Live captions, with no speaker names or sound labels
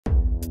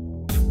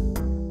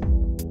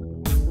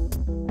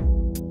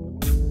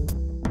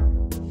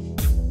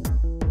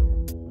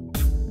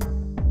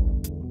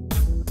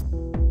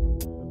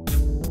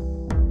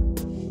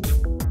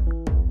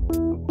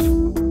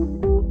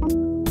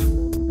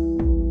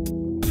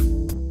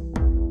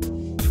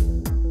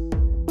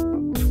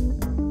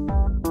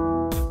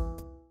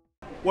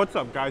What's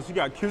up, guys? You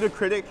got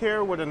Critic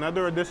here with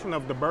another edition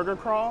of the Burger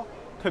Crawl.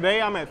 Today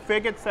I'm at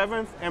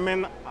FIGat7th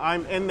and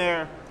I'm in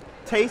their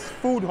Taste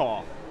Food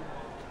Hall.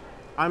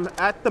 I'm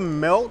at the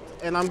Melt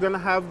and I'm gonna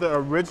have the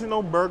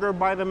original burger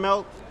by the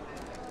Melt.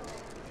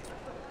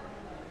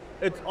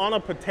 It's on a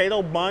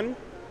potato bun.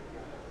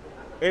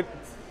 It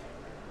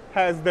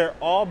has their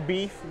all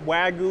beef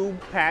Wagyu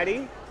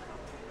patty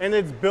and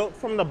it's built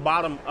from the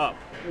bottom up.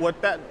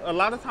 A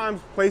lot of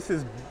times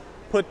places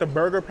put the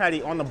burger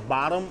patty on the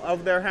bottom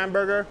of their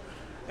hamburger,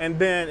 and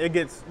then it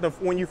gets,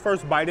 when you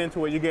first bite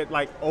into it, you get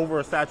like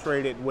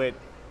oversaturated with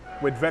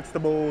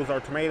vegetables or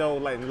tomato,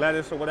 like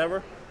lettuce or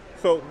whatever.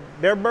 So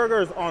their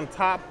burger is on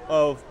top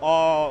of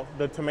all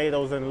the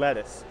tomatoes and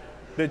lettuce.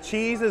 The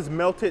cheese is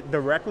melted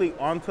directly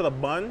onto the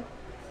bun,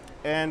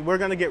 and we're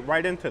gonna get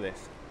right into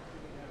this.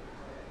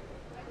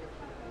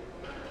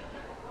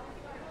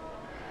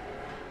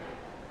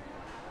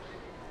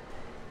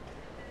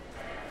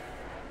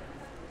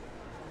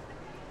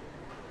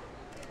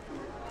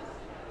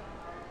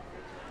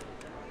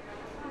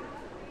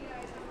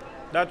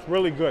 That's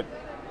really good.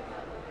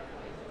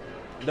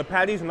 The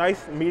patty's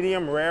nice,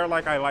 medium rare,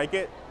 like I like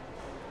it.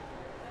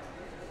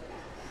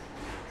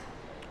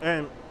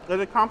 And it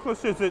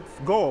accomplishes its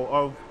goal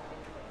of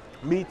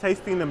me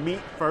tasting the meat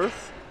first.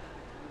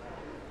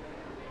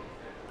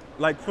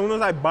 Like, as soon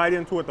as I bite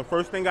into it, the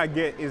first thing I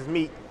get is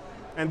meat.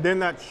 And then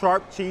that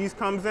sharp cheese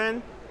comes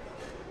in.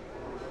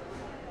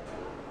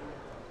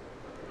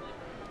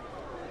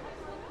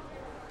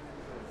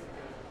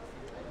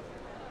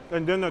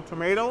 And then the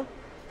tomato.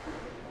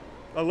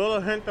 A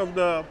little hint of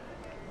the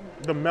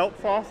melt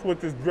sauce,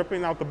 which is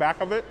dripping out the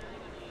back of it.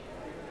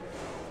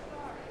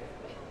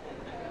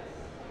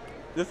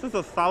 This is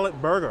a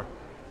solid burger.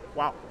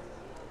 Wow.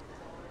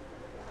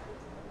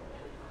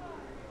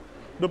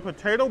 The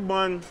potato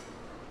bun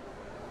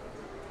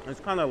is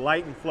kind of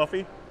light and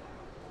fluffy,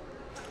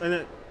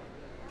 and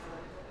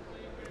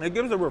it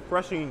gives a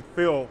refreshing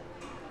feel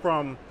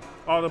from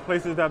all the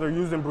places that are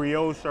using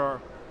brioche or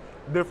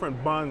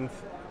different buns.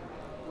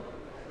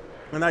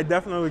 And I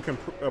definitely can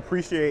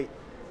appreciate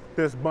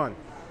this bun.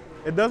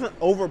 It doesn't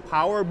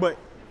overpower, but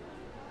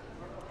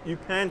you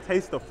can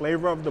taste the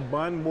flavor of the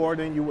bun more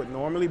than you would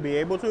normally be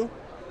able to.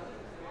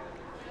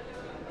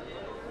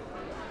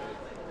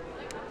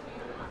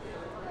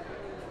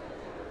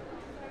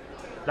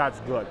 That's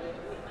good.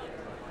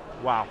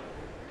 Wow.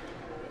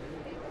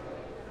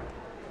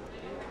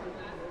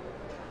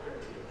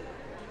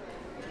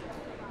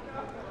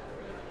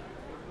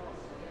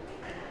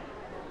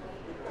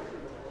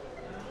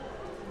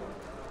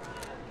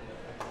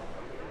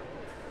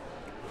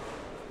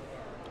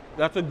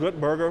 That's a good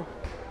burger,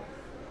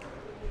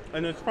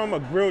 and it's from a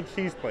grilled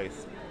cheese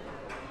place.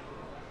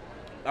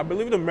 I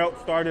believe the Melt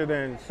started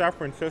in San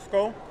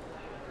Francisco,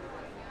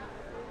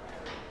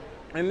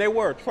 and they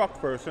were a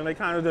truck first, and they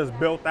kind of just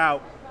built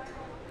out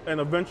and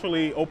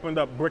eventually opened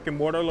up brick and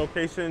mortar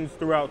locations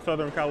throughout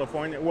Southern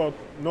California, well,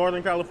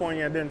 Northern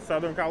California and then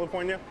Southern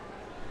California.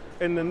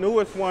 And the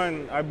newest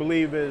one, I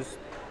believe, is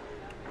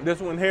this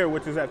one here,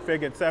 which is at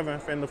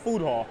FIGat7th in the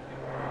food hall.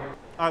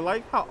 I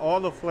like how all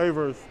the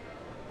flavors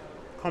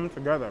come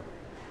together.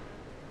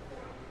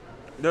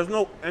 There's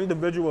no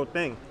individual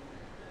thing.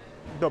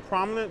 The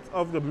prominence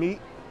of the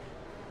meat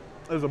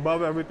is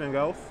above everything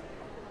else.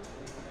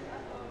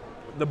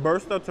 The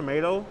burst of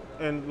tomato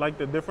and like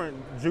the different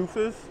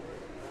juices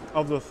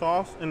of the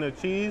sauce and the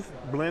cheese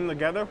blend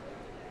together,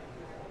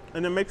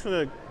 and it makes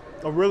it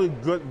a really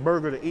good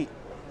burger to eat.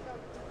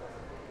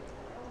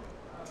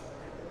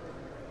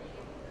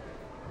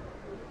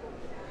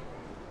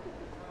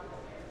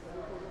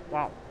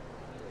 Wow.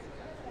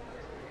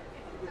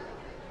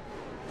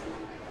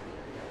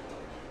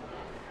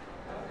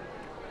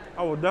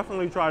 I will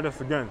definitely try this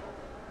again.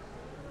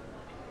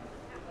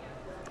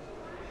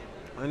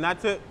 And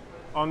that's it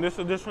on this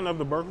edition of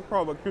the Burger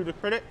Crawl with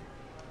Critic.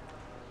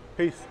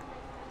 Peace.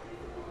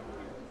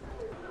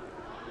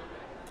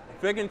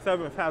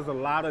 FIGat7th has a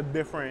lot of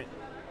different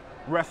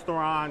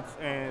restaurants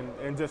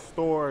and just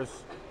stores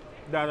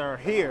that are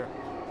here.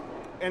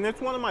 And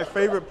it's one of my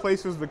favorite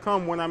places to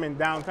come when I'm in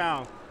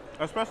downtown,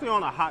 especially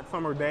on a hot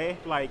summer day.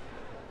 Like,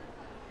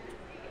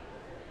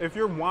 if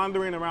you're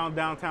wandering around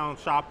downtown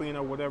shopping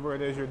or whatever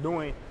it is you're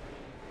doing,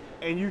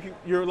 and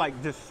you're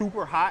like just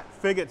super hot,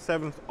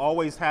 FIGat7th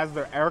always has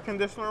their air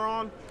conditioner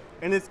on,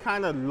 and it's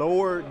kind of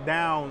lowered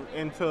down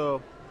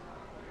into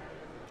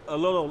a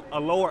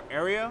lower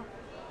area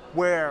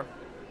where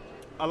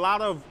a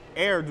lot of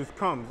air just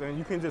comes, and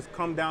you can just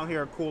come down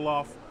here, cool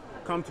off,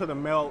 come to the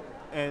Melt,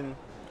 and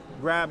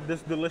grab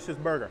this delicious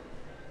burger.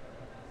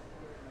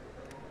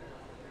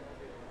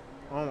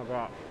 Oh my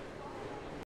God.